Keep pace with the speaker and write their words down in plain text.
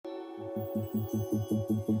Hey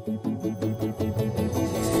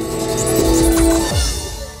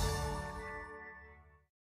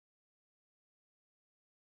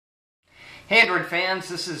Android fans,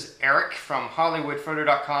 this is Eric from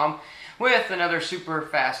hollywoodfrodo.com with another super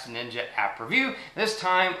fast ninja app review, this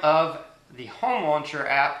time of the home launcher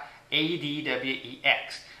app ADWEX.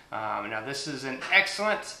 Now this is an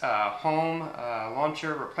excellent home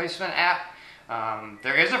launcher replacement app.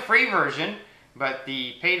 There is a free version, but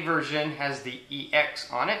the paid version has the EX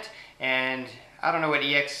on it, and I don't know what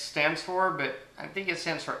EX stands for, but I think it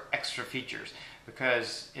stands for extra features,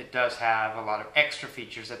 because it does have a lot of extra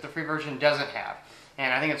features that the free version doesn't have,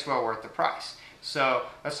 and I think it's well worth the price. So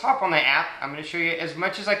let's hop on the app. I'm going to show you as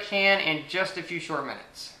much as I can in just a few short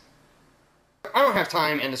minutes. I don't have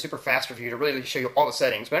time in the super fast review to really show you all the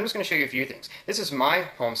settings, but I'm just going to show you a few things. This is my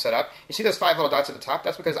home setup. You see those 5 little dots at the top?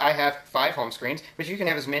 That's because I have 5 home screens, but you can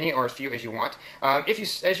have as many or as few as you want.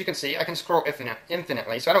 As you can see, I can scroll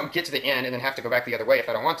infinitely, so I don't get to the end and then have to go back the other way if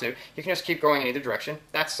I don't want to. You can just keep going in either direction.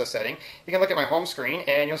 That's the setting. You can look at my home screen,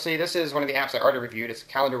 and you'll see this is one of the apps I already reviewed. It's a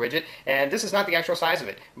calendar widget, and this is not the actual size of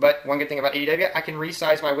it. But one good thing about ADW, I can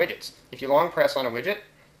resize my widgets. If you long press on a widget,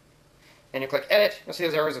 and you click Edit, you'll see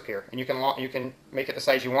those arrows appear, and you can make it the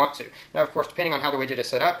size you want to. Now, of course, depending on how the widget is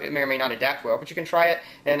set up, it may or may not adapt well, but you can try it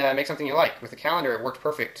and make something you like. With the calendar, it worked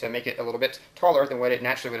perfect to make it a little bit taller than what it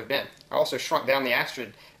naturally would have been. I also shrunk down the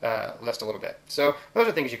asterisk list a little bit. So those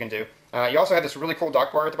are things you can do. You also have this really cool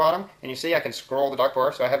dock bar at the bottom, and you see I can scroll the dock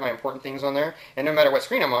bar, so I have my important things on there, and no matter what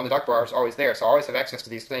screen I'm on, the dock bar is always there, so I always have access to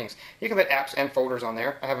these things. You can put apps and folders on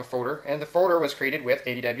there. I have a folder, and the folder was created with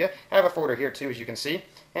ADW. I have a folder here too, as you can see,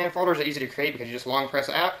 and folders are easy to create because you just long press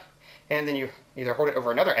app, and then you either hold it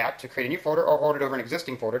over another app to create a new folder, or hold it over an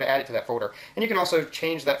existing folder to add it to that folder. And you can also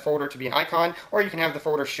change that folder to be an icon, or you can have the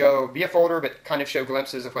folder be a folder, but kind of show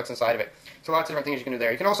glimpses of what's inside of it. So lots of different things you can do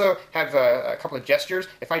there. You can also have a couple of gestures.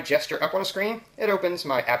 If I gesture up on a screen, it opens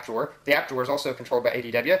my app drawer. The app drawer is also controlled by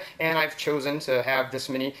ADW, and I've chosen to have this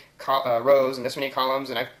many rows and this many columns,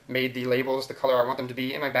 and I've made the labels the color I want them to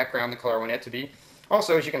be, and my background the color I want it to be.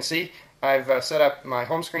 Also, as you can see, I've set up my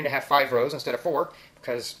home screen to have 5 rows instead of 4,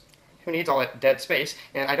 because who needs all that dead space?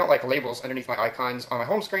 And I don't like labels underneath my icons on my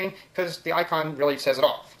home screen, because the icon really says it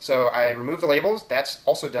all. So I remove the labels. That's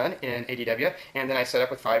also done in ADW, and then I set up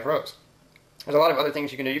with 5 rows. There's a lot of other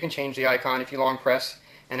things you can do. You can change the icon. If you long press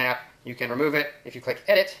an app, you can remove it. If you click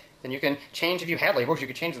Edit, then you can change. If you had labels, you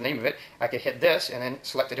could change the name of it. I could hit this and then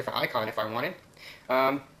select a different icon if I wanted.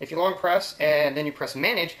 If you long press and then you press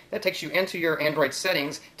Manage, that takes you into your Android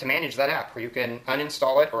settings to manage that app, where you can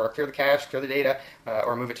uninstall it, or clear the cache, clear the data,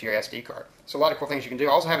 or move it to your SD card. So a lot of cool things you can do.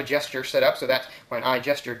 I also have a gesture set up so that when I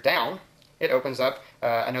gesture down, it opens up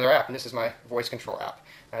another app, and this is my voice control app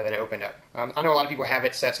that I opened up. I know a lot of people have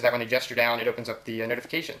it set so that when they gesture down, it opens up the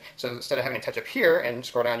notification. So instead of having to touch up here and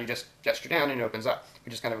scroll down, you just gesture down and it opens up,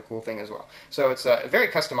 which is kind of a cool thing as well. So it's very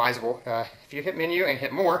customizable. If you hit Menu and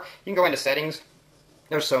hit More, you can go into Settings.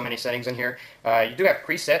 There's so many settings in here. You do have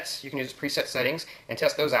presets. You can use preset settings and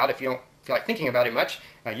test those out if you don't feel like thinking about it much.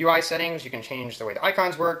 UI settings, you can change the way the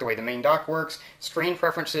icons work, the way the main dock works, screen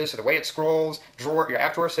preferences, so the way it scrolls, your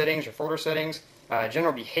app drawer settings, your folder settings,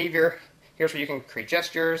 general behavior. Here's where you can create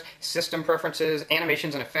gestures, system preferences,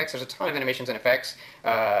 animations and effects. There's a ton of animations and effects.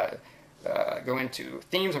 Go into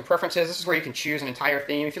themes and preferences. This is where you can choose an entire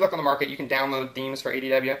theme. If you look on the market, you can download themes for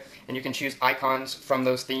ADW, and you can choose icons from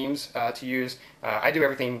those themes to use. I do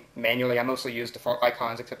everything manually. I mostly use default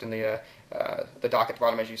icons, except in the dock at the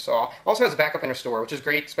bottom, as you saw. Also has a backup and restore, which is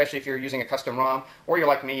great, especially if you're using a custom ROM, or you're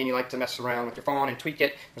like me and you like to mess around with your phone and tweak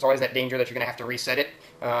it. There's always that danger that you're going to have to reset it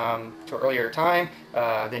to an earlier time.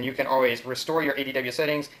 Then you can always restore your ADW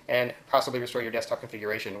settings and possibly restore your desktop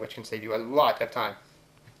configuration, which can save you a lot of time.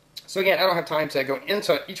 So again, I don't have time to go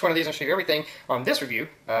into each one of these and show you everything on this review,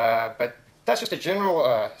 but that's just a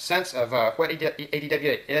general sense of what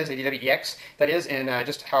ADW is, ADWEX, that is, and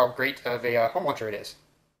just how great of a home launcher it is.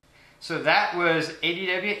 So that was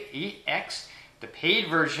ADWEX, the paid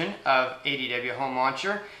version of ADW Home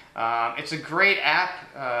Launcher. It's a great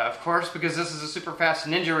app, of course, because this is a super fast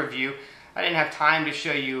ninja review. I didn't have time to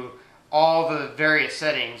show you all the various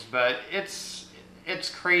settings, but it's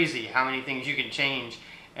crazy how many things you can change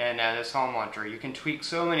in this home launcher. You can tweak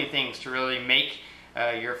so many things to really make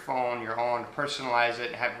your phone your own, personalize it,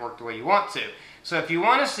 and have it work the way you want to. So if you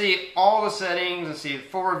want to see all the settings and see the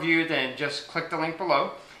full review, then just click the link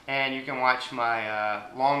below, and you can watch my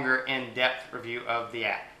longer, in-depth review of the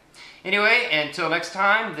app. Anyway, until next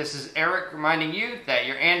time, this is Eric reminding you that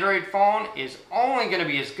your Android phone is only going to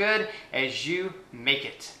be as good as you make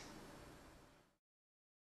it.